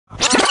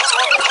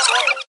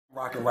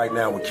Rocking right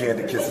now with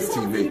Candid Kisses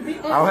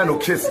TV. I don't have no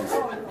kisses,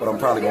 but I'm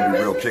probably gonna be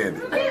real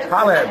candid.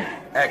 Holla at me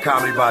at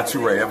Comedy by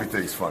Toure.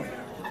 Everything's funny.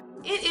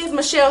 It is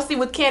Michelle C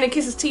with Candid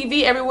Kisses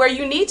TV, everywhere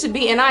you need to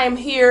be, and I am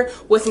here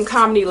with some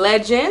comedy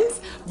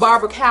legends,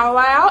 Barbara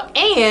Carlisle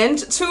and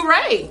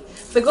Toure.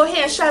 So go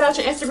ahead and shout out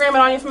your Instagram and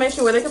all your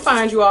information where they can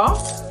find you all.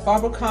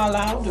 Barbara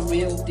Carlisle, The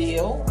Real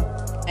Deal,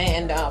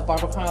 and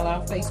Barbara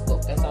Carlisle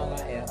Facebook. That's all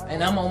I have.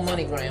 And I'm on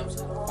MoneyGram,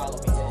 so follow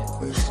me there.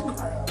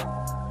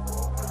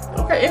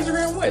 Okay,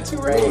 Instagram what?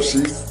 Toure? Oh, she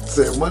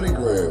said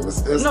MoneyGram.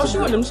 It's Instagram. No, she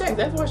want them checks.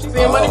 That's why she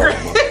said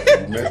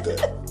MoneyGram. You meant that.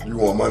 You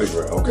want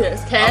MoneyGram? Okay.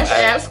 Yes, Cash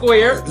App,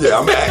 Square. Yeah,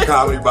 I'm at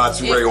Comedy by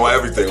Toure on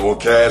everything. On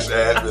Cash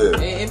App. Yeah.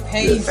 It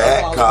pays.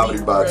 Yeah, at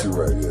Comedy by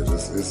Toure. Yeah,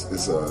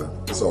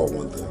 it's all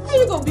one thing. How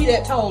you gonna be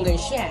that tall and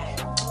shy?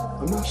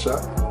 I'm not shy.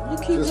 You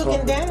keep Just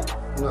looking down.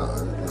 No,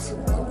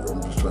 listen.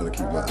 I'm just trying to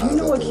keep my eyes. You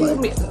know what kills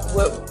me?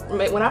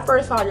 When I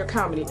first saw your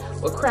comedy,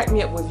 what cracked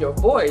me up was your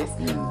voice,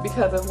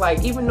 because it's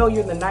like, even though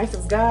you're the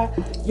nicest guy,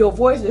 your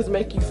voice just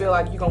make you feel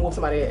like you're gonna whoop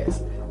somebody's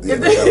ass. Yeah,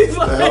 that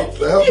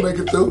help make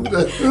it through.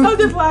 I was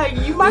just like,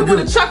 you might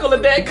want to chuckle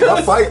at that, My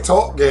cause fight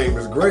talk game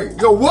is great.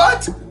 Yo,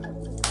 what?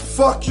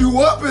 Fuck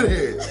you up in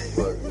here.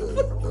 But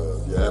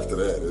yeah, after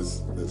that,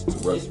 it's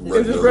just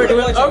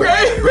regular life.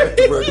 Okay.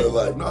 Regular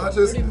life. No, I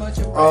just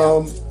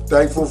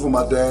thankful for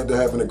my dad to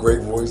having a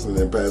great voice and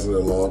then passing it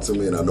along to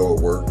me, and I know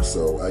it works,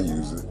 so I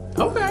use it.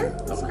 Okay.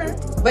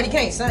 But he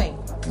can't sing.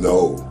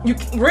 No. You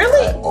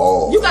really? At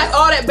all. You got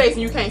all that bass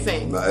and you can't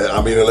sing.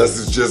 I mean, unless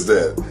it's just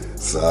that.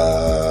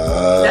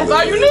 That's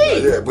all you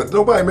need. Yeah, but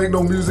nobody make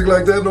no music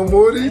like that no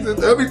more.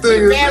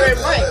 Everything is Very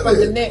right from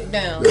the neck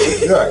down.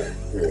 Right.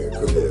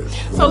 Yeah.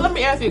 So let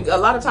me ask you, a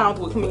lot of times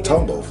with comedians.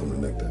 Tumble from the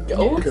neck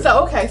down.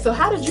 So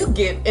how did you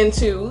get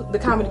into the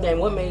comedy game?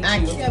 What made I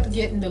you? kept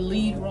getting the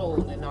lead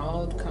role in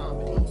all the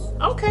comedies.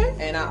 Okay.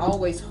 And I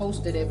always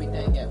hosted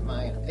everything at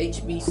my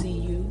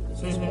HBCU.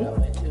 This is what I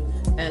went to.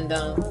 And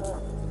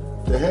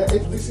They had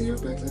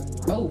HBCUs back then?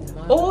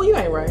 Oh, you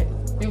ain't right.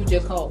 It was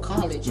just called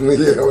college. Yeah, I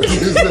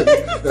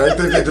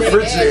think they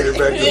differentiated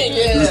back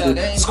then.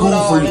 Yeah,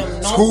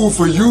 school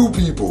for you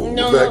people.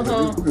 No, back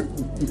then.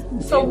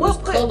 So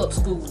what colored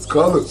schools?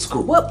 Colored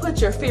school. What put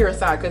your fear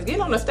aside? Because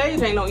getting on the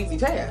stage ain't no easy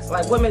task.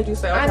 Like, what made you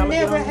say, okay, I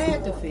never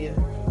had the fear.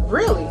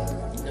 Really?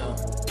 No.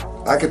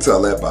 I can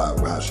tell that by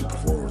how she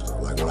performs though.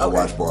 Like when I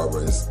watch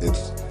Barbara,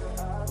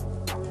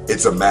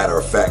 it's a matter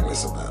of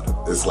factness about it.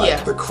 It's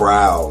like the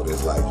crowd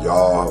is like,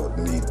 y'all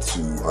need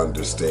to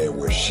understand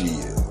where she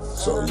is.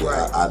 So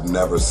yeah, I'd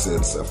never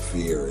sense a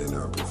fear in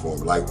her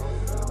performance. Like,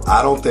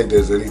 I don't think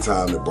there's any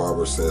time that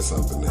Barbara says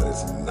something that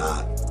is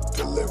not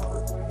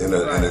deliberate. And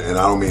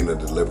I don't mean a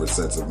deliberate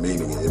sense of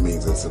meaning it. It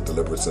means it's a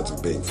deliberate sense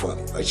of being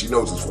funny. Like, she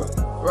knows it's funny.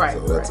 Right.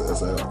 So that's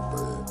how.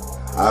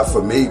 But yeah.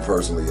 For me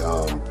personally,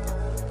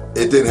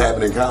 it didn't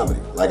happen in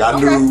comedy. Like, I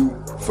knew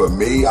for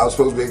me, I was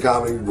supposed to be in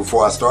comedy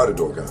before I started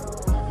doing comedy.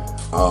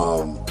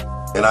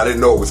 And I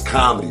didn't know it was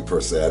comedy per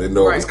se. I didn't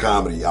know it was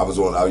comedy. I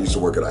used to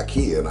work at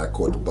IKEA, and I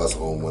caught the bus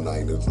home one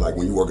night. And it's like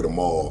when you work at a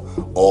mall,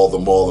 all the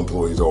mall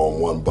employees are on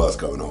one bus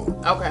coming home.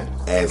 Okay.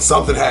 And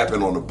something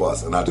happened on the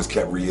bus, and I just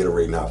kept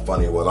reiterating how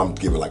funny it was. I'm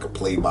giving like a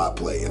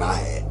play-by-play, and I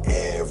had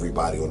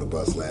everybody on the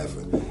bus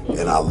laughing.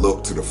 And I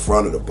looked to the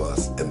front of the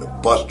bus, and the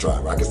bus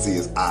driver, I could see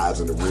his eyes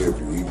in the rear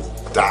view. He was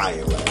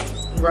dying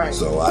laughing. Right.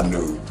 So I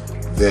knew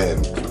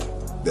then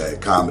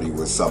that comedy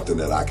was something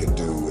that I could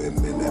do, and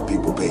that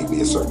people paid me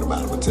a certain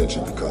amount of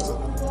attention because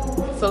of it.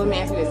 So let me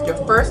ask you this. Your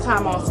first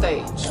time on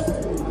stage,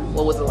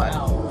 what was it like?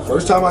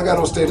 First time I got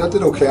on stage, I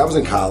did okay. I was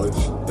in college.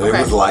 And it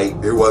was light.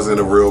 It wasn't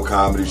a real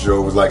comedy show.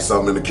 It was like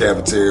something in the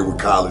cafeteria with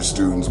college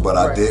students, but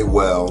I did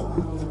well.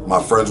 My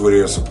friends were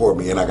there to support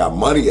me, and I got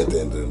money at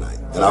the end of the night.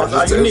 And I was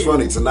just, it was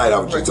funny, tonight I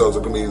was just telling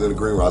some comedians in the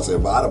green room, I said,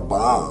 if I'd have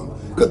bombed,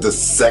 because the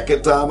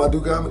second time I do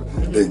comedy,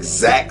 the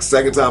exact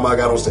second time I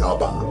got on stage, I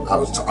bombed. I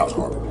was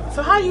horrible.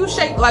 So how do you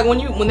shake, like when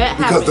that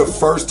happens? Because the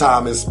first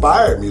time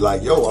inspired me,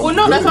 like, yo, I'm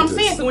good that's what I'm at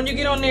saying. this. So when you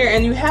get on there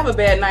and you have a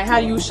bad night, how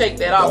do you shake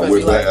that off?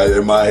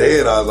 In my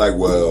head, I was like,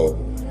 well,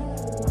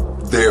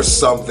 there's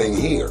something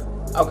here.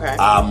 Okay.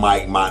 I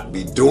might not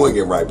be doing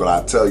it right, but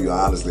I tell you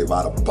honestly, if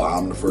I'd have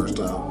bombed the first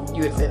time,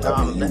 you would say,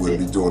 you wouldn't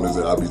be doing this.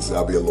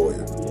 I'd be a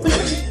lawyer.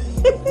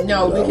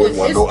 No, because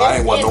I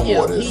ain't want no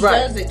more of this. He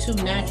does it too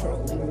naturally.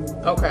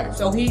 Okay.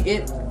 So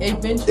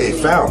eventually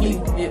it found me.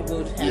 It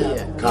would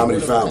have. Comedy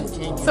found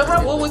me. So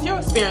what was your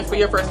experience for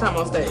your first time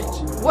on stage?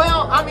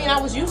 Well, I mean, I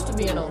was used to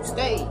being on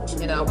stage,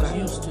 and I was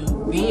used to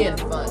being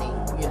funny,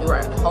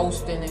 and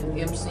hosting and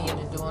emceeing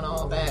and doing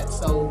all that.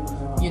 So,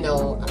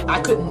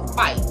 I couldn't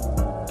fight.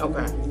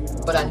 Okay.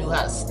 But I knew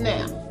how to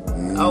snap.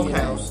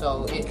 Okay.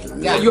 So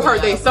you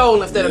hurt their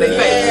soul instead of their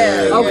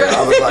face. Okay.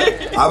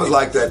 I was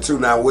like that too.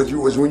 Now, when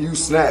you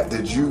snapped,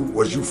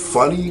 was you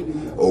funny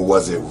or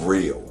was it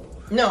real?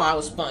 No, I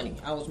was funny.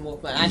 I was more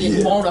funny. I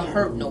didn't want to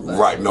hurt nobody.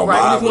 Right. No,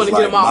 mine was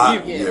like,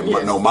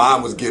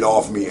 mine was get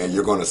off me and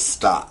you're gonna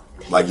stop.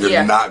 Like,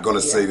 you're not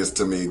gonna say this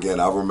to me again.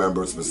 I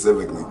remember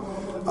specifically,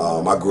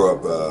 I grew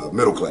up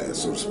middle class,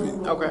 so to speak.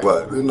 Okay.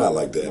 But it's not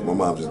like that. My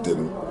mom just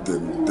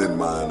didn't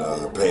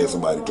mind paying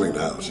somebody to clean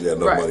the house. She had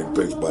no money to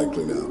pay somebody to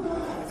clean the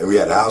house. And we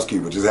had a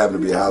housekeeper. Just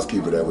happened to be a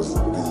housekeeper that was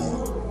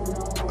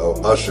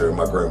the usher in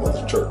my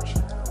grandmother's church.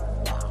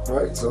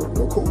 Right, so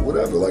cool,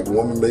 whatever. Like the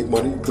woman make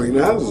money, clean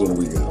the houses on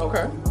the weekend.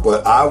 Okay.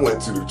 But I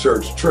went to the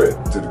church trip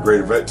to the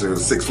great event to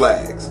Six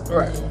Flags.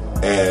 Right.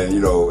 And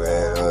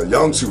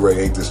young Touré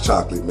ate this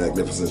chocolate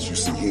magnificence you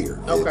see here.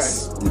 Okay.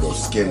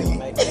 It's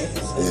skinny.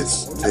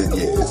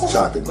 It's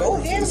chocolate.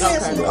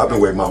 I've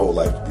been waiting my whole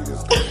life to be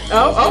this.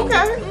 Oh,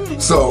 okay.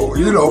 So but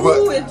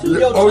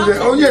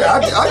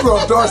I grew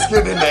up dark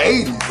skinned in the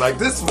 '80s. Like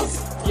this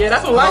was. Yeah,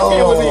 that's what light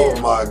skin was in.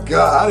 Oh my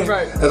God!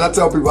 And I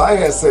tell people I ain't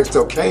had sex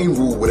till Kane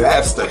ruled with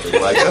half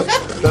stepping. Like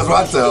that's what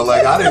I tell.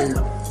 Like I didn't.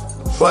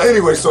 But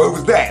anyway, so it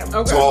was that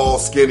tall,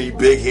 skinny,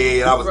 big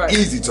head. I was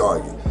easy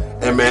target.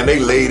 And man, they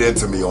laid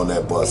into me on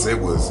that bus. It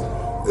was,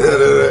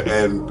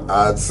 and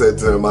I said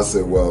to him, I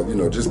said, well,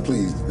 just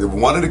please.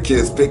 One of the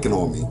kids picking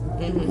on me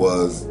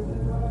was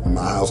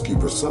my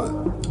housekeeper's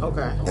son.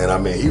 Okay. And I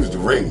mean, he was the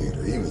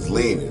ringleader. He was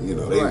leaning,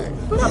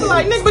 But I'm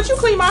like, nigga, but you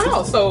clean my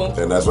house, so.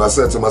 And that's what I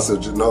said to him. I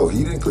said, no,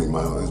 he didn't clean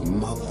my house. His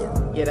mother.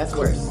 Yeah, that's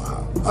worse. My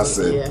house. I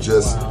said,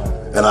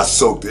 and I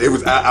soaked it. It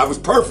was, I was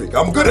perfect.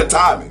 I'm good at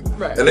timing.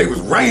 Right. And they was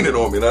raining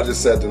on me, and I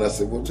just sat there and I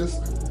said, well, just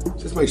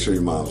make sure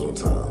your mom's on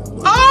time.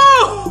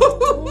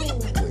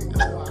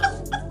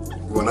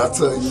 When I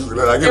tell you,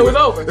 it was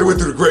over. It went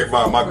through the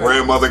grapevine. My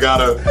grandmother got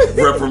a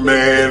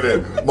reprimand,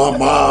 and my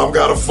mom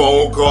got a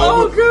phone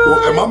call. Oh,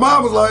 God. And my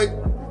mom was like,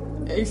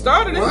 he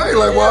started it. Right,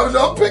 like, why was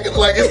y'all picking?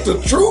 Like, it's the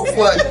truth.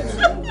 Like,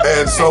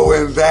 and so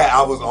in that,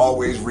 I was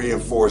always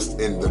reinforced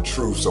in the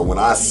truth. So when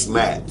I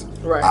snapped,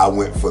 I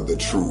went for the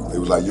truth. It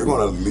was like, you're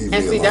going to leave me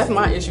alone. And see, that's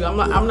my issue. I'm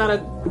not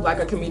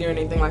a comedian or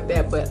anything like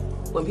that, but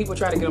when people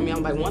try to get on me,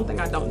 I'm like, one thing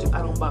I don't do, I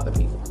don't bother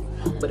people.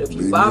 But if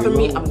you bother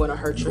me, I'm going to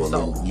hurt your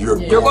soul. You're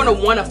going to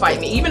want to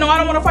fight me. Even though I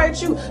don't want to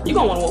fight you, you're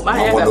going to want to whoop my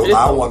ass after this.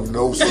 I want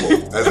no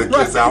smoke. As a kid,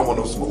 I don't want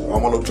no smoke. I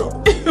don't want no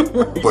trouble.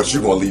 But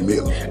you're going to leave me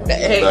alone.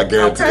 Hey, I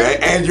guarantee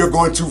that. And you're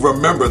going to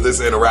remember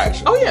this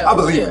interaction. Oh, yeah. I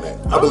believe in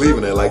that. I believe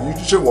in that. Like,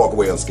 you should walk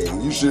away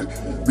unscathed. You should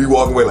be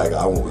walking away like,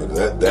 I want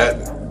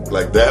that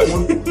like that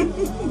one.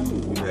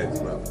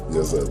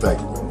 Yes, sir. Thank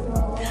you,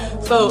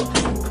 man. So,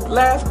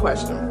 last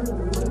question.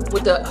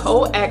 With the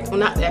whole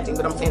not acting,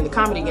 but I'm saying the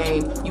comedy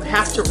game, you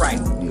have to write.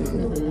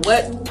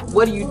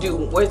 What do you do?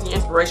 What is the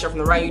inspiration from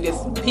the writing? You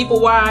just people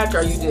watch,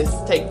 or you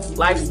just take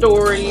life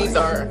stories,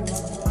 or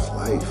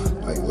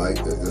life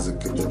is a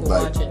good people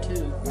watch it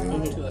too,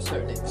 to a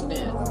certain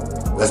extent.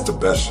 That's the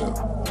best show.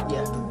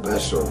 Yeah, the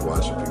best show is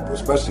watching people,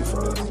 especially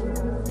for us.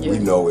 Yeah. We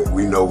know it.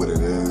 We know what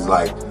it is.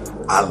 Like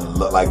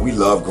we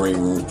love green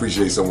rooms.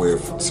 Appreciate somewhere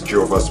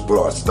secure for us to put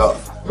our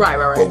stuff. Right.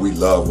 But we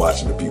love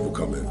watching the people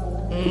come in.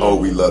 Oh,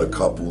 we love the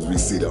couples. We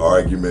see the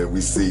argument.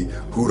 We see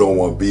who don't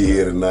want to be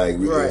here tonight.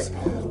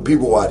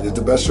 People watch it.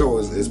 The best show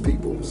is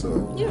people.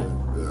 So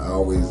I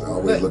always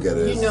look at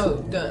it as...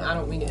 I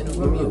don't mean to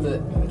interrupt you,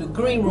 but the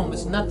green room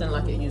is nothing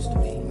like it used to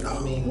be. No. I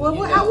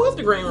mean, how was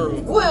the green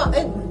room? Well,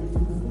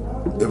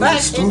 back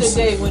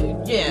exclusive. in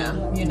the day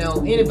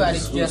when, anybody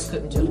just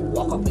couldn't just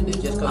walk up in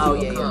there just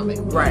because you're a comic.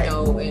 Right.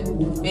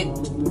 And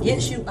it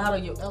gets you out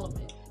of your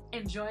element.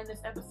 Enjoying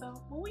this episode?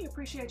 Well, we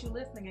appreciate you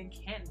listening and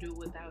can't do it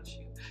without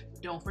you.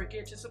 Don't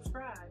forget to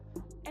subscribe.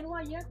 And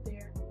while you're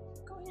there,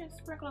 go ahead and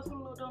sprinkle us with a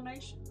little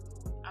donation.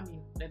 I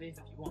mean, that is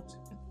if you want to.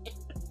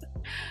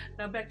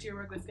 Now back to your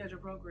regular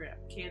scheduled program.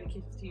 Candy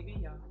Kisses TV,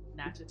 y'all.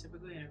 Not your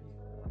typical interview.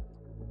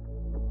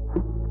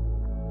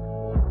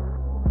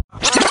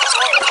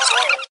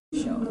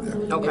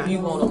 Okay. If you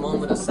want a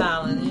moment of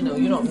silence,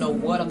 you don't know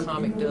what a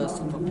comic does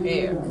to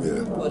prepare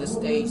for the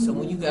stage. So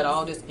when you got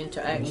all this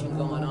interaction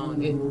going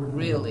on, it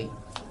really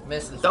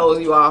messes throws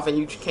you off, and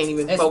you can't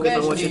even focus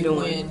on what you're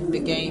doing. Especially when the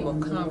game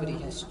of comedy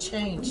has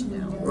changed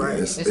now. Right.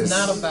 It's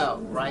not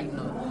about writing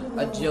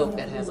a joke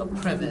that has a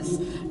premise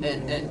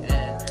and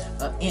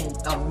in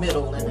a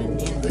middle and an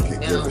ending.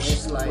 Now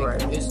it's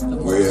like it's the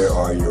where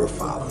are your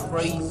followers?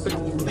 Crazy.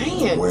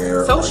 Man,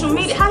 where social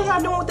media. How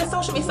y'all doing with the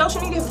social media?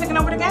 Social media is taking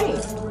over the game.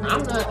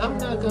 I'm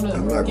not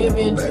gonna give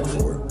in to it.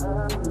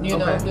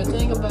 The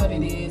thing about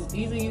it is,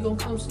 either you're gonna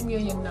come see me or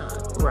you're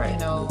not.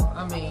 Right.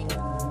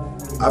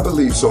 I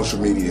believe social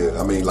media,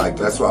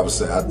 that's what I was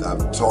saying.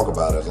 I talk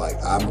about it like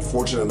I'm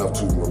fortunate enough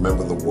to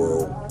remember the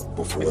world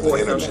before the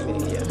internet.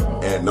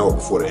 And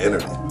before the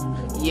internet.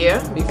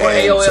 Yeah, before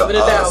AOL and the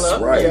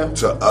dial-up. Right. Yeah.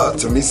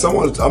 To me,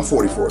 I'm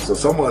 44, so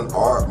someone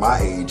my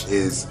age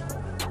is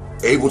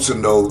able to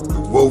know,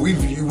 well, we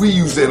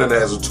use the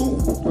internet as a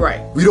tool.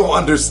 Right. We don't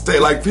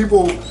understand, like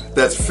people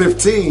that's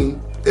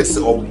 15, it's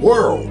a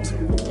world.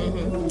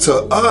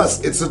 To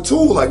us, it's a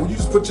tool. Like when you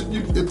just put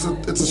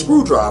it's a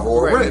screwdriver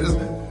or a wrench.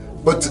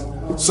 But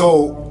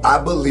so I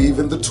believe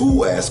in the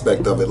tool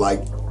aspect of it.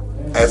 Like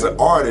as an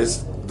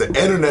artist, the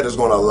internet is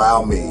going to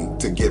allow me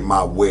to get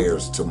my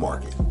wares to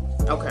market.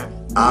 Okay.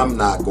 I'm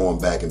not going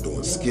back and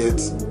doing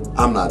skits.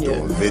 I'm not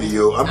doing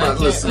video. I'm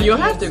not listening. You'll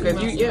have to,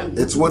 because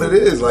It's what it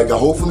is. Like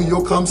hopefully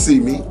you'll come see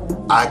me.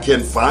 I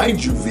can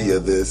find you via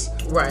this,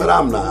 but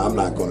I'm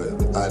not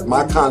gonna.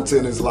 My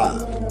content is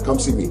live. Come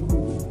see me.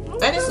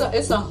 And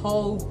it's a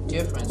whole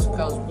difference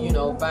because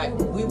back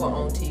when we were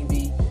on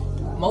TV,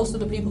 most of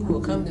the people who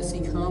are coming to see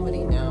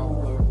comedy now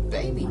were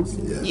babies.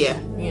 Yeah.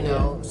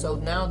 So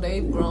now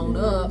they've grown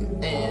up,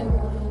 and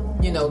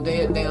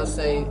they'll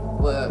say,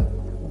 well,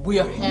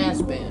 we're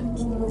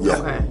has-beens. Yeah.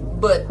 Okay.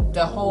 But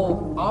the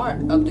whole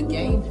art of the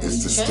game has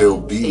Is to changed. still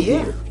be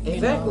here.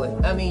 Exactly.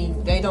 I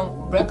mean, they don't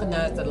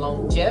recognize the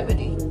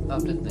longevity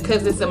of the thing.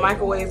 Because it's a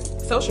microwave.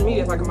 Social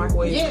media is like a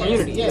microwave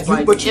community. Yes. It's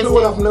like But you know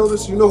what I've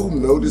noticed? You know who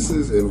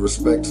notices and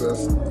respects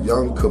us?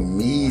 Young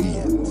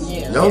comedians.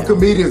 Yeah. Young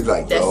comedians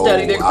like, That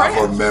study their craft.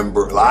 I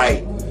remember,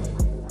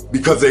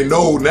 because they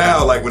know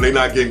now, like when they're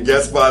not getting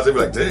guest spots, they be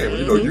like, damn,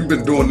 you've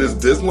been doing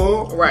this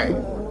long? Right.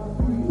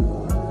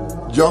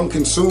 Young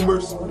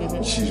consumers,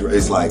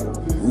 it's like,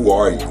 who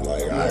are you?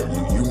 Like,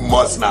 you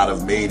must not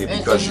have made it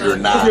because you're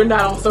not. You're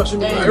not on social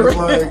media.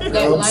 Like,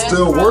 That I'm last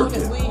still crowd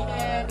working. that we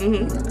had,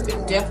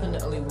 it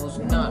definitely was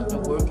not the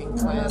working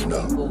class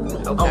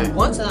people. Okay. On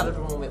one side of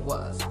the room it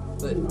was,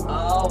 but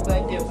all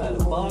back there by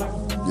the bar.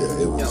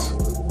 Yeah, it was.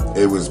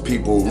 It was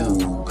people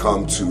who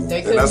come to, They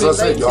and couldn't that's what I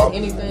said, relate to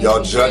anything y'all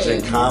we judging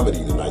said. comedy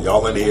tonight.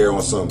 Y'all in here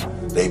on some,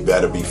 they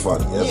better be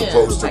funny, as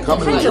opposed to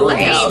coming to kinda enjoy laugh.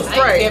 yourself. They ain't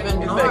like Right.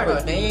 Kevin Hart, or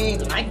Exactly. they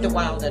ain't like the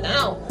Wild and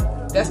Out.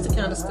 That's the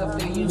kind of stuff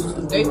they used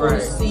to. They want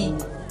Right. to see.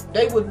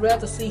 They would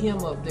rather see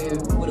him up there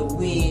with a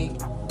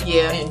wig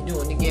Yeah. and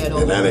doing the ghetto.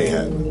 And that ain't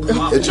happening.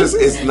 It's just,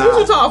 it's You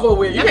not. tall for a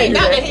wig. You I mean, can't do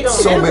not that. that he don't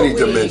So have many a wig,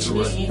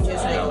 dimensions. He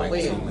just ain't a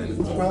wig.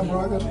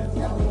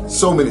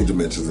 So many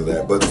dimensions of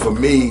that. But for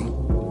me,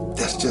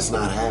 that's just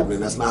not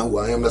happening. That's not who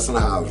I am. That's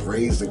not how I was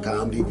raised in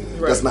comedy.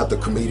 That's not the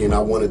comedian I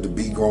wanted to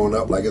be growing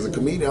up. Like as a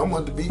comedian, I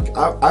wanted to be.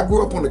 I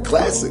grew up on the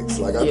classics.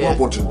 Like I grew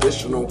up on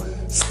traditional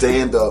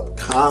stand-up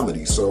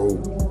comedy. So,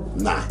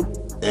 nah.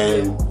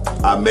 And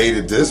I made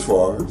it this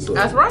far. So.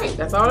 That's right.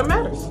 That's all that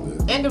matters.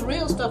 And the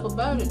real stuff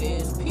about it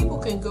is people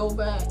can go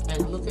back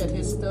and look at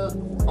his stuff,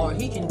 or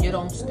he can get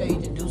on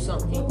stage and do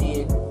something he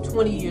did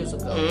 20 years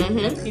ago,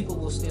 and people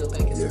will still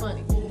think it's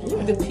funny.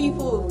 The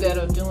people that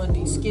are doing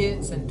these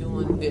skits and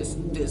doing this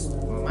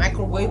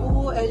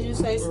microwavable, as you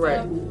say,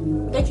 stuff,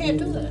 they can't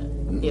do that.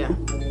 Yeah.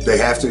 They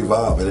have to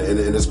evolve,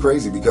 and it's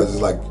crazy because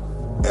it's like,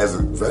 as a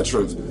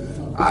veterans,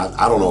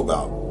 I don't know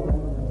about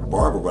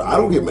Barbara, but I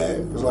don't get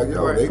mad. It's like,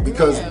 yo,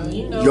 because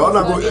y'all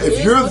not going.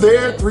 If you're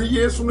there 3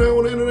 years from now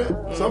on the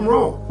internet, something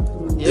wrong.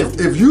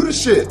 If you the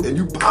shit and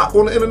you pop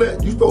on the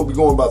internet, you supposed to be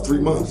going about 3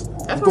 months.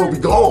 You're supposed to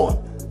be gone.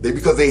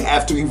 Because they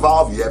have to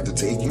evolve. You have to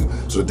take you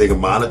so that they can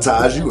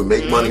monetize you and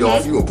make money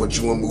off you and put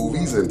you in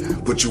movies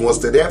and put you on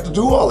stage. They have to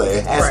do all that.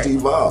 It has to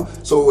evolve.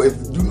 So if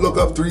you look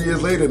up 3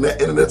 years later and that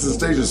internet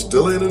sensation is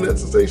still an internet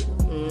sensation,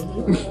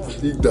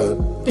 you're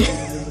done.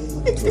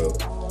 So.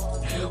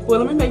 Well,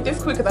 let me make this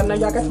quick because I know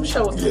y'all got some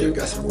shows to do.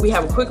 Got some. We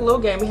have a quick little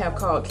game we have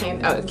called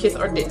Kiss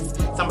or Diss.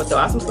 So I'm going to throw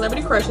out some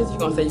celebrity crushes. You're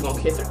going to say you're going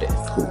to kiss or diss.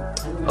 Cool.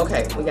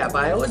 Okay, we got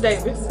Viola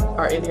Davis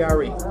or India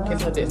Arie.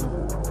 Kiss or diss.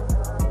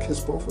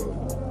 Kiss both of them.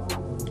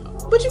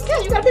 But you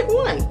can't. You got to pick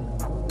one.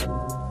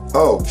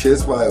 Oh,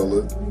 kiss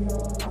Viola.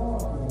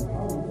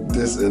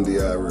 Diss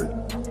India Arie.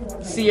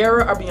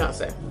 Sierra or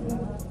Beyonce?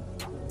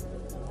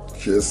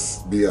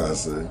 Kiss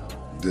Beyonce.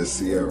 Diss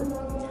Sierra.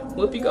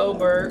 Whoopi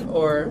Goldberg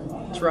or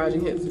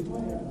Taraji Henson?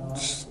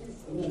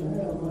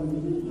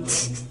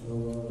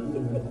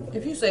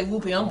 If you say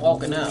Whoopi, I'm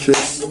walking out.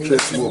 Kiss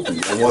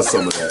Whoopi. I want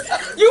some of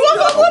that. You want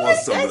I some want Whoopi?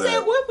 some of They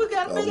said that. Whoopi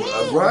got a big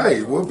head.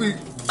 Right, Whoopi.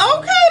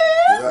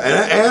 Okay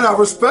then. And I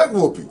respect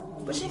Whoopi.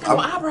 But she ain't got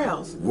no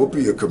eyebrows.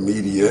 Whoopi a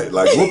comedian,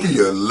 like Whoopi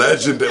a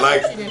legend.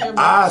 Like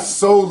I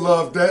so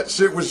love that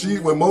shit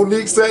when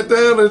Monique sat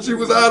down and she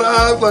was out of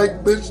eyes.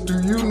 Like, bitch,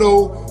 do you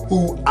know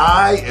who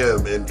I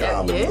am in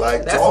comedy? Yeah,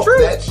 like, that's talk true.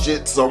 that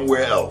shit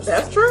somewhere else.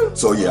 That's true.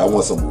 So yeah, I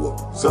want some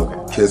Whoopi. So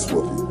kiss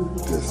Whoopi.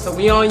 This. So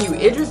we on you,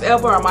 Idris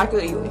Elba or Michael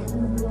Ealy?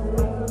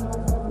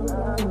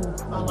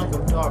 I like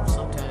them dark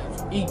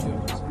sometimes.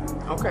 Idris.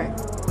 Okay.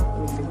 Let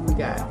me see what we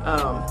got.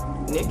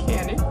 Nick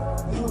Cannon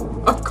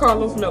or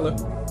Carlos Miller?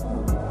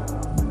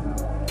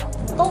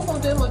 Both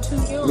of them are too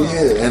young.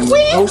 Yeah, and We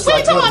ain't looks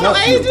like talking her about no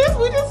nephew. ages.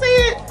 We just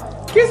said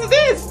kiss or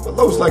diss.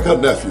 Looks like her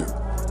nephew.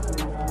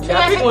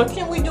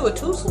 Can we do a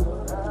twosome?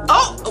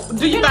 Oh,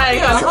 do you bang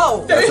her?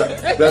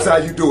 That's how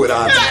you do it,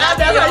 auntie.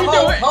 That's how you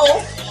do it.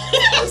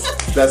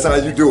 That's how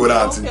you do it,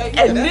 auntie.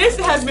 Okay, And this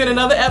has been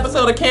another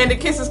episode of Candid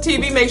Kisses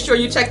TV. Make sure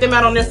you check them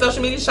out on their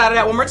social media. Shout it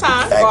out one more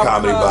time. At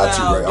Comedy by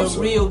T-Ray. I'm The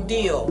sorry. real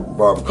deal.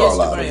 Barbara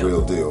Carlisle, The Instagram.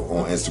 Real Deal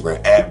on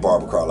Instagram. At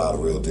Barbara Carlisle,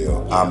 The Real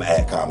Deal. I'm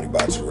at Comedy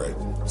by T-Ray.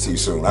 See you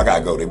soon. I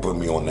gotta go. They put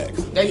me on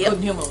next. They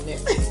putting him on there.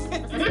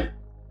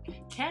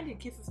 Candid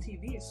Kisses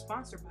TV is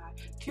sponsored by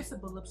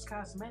Kissable Lips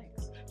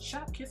Cosmetics.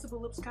 Shop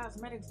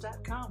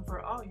KissableLipsCosmetics.com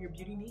for all your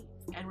beauty needs.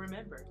 And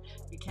remember,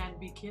 you can't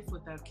be kissed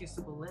without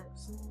kissable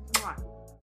lips. Mwah.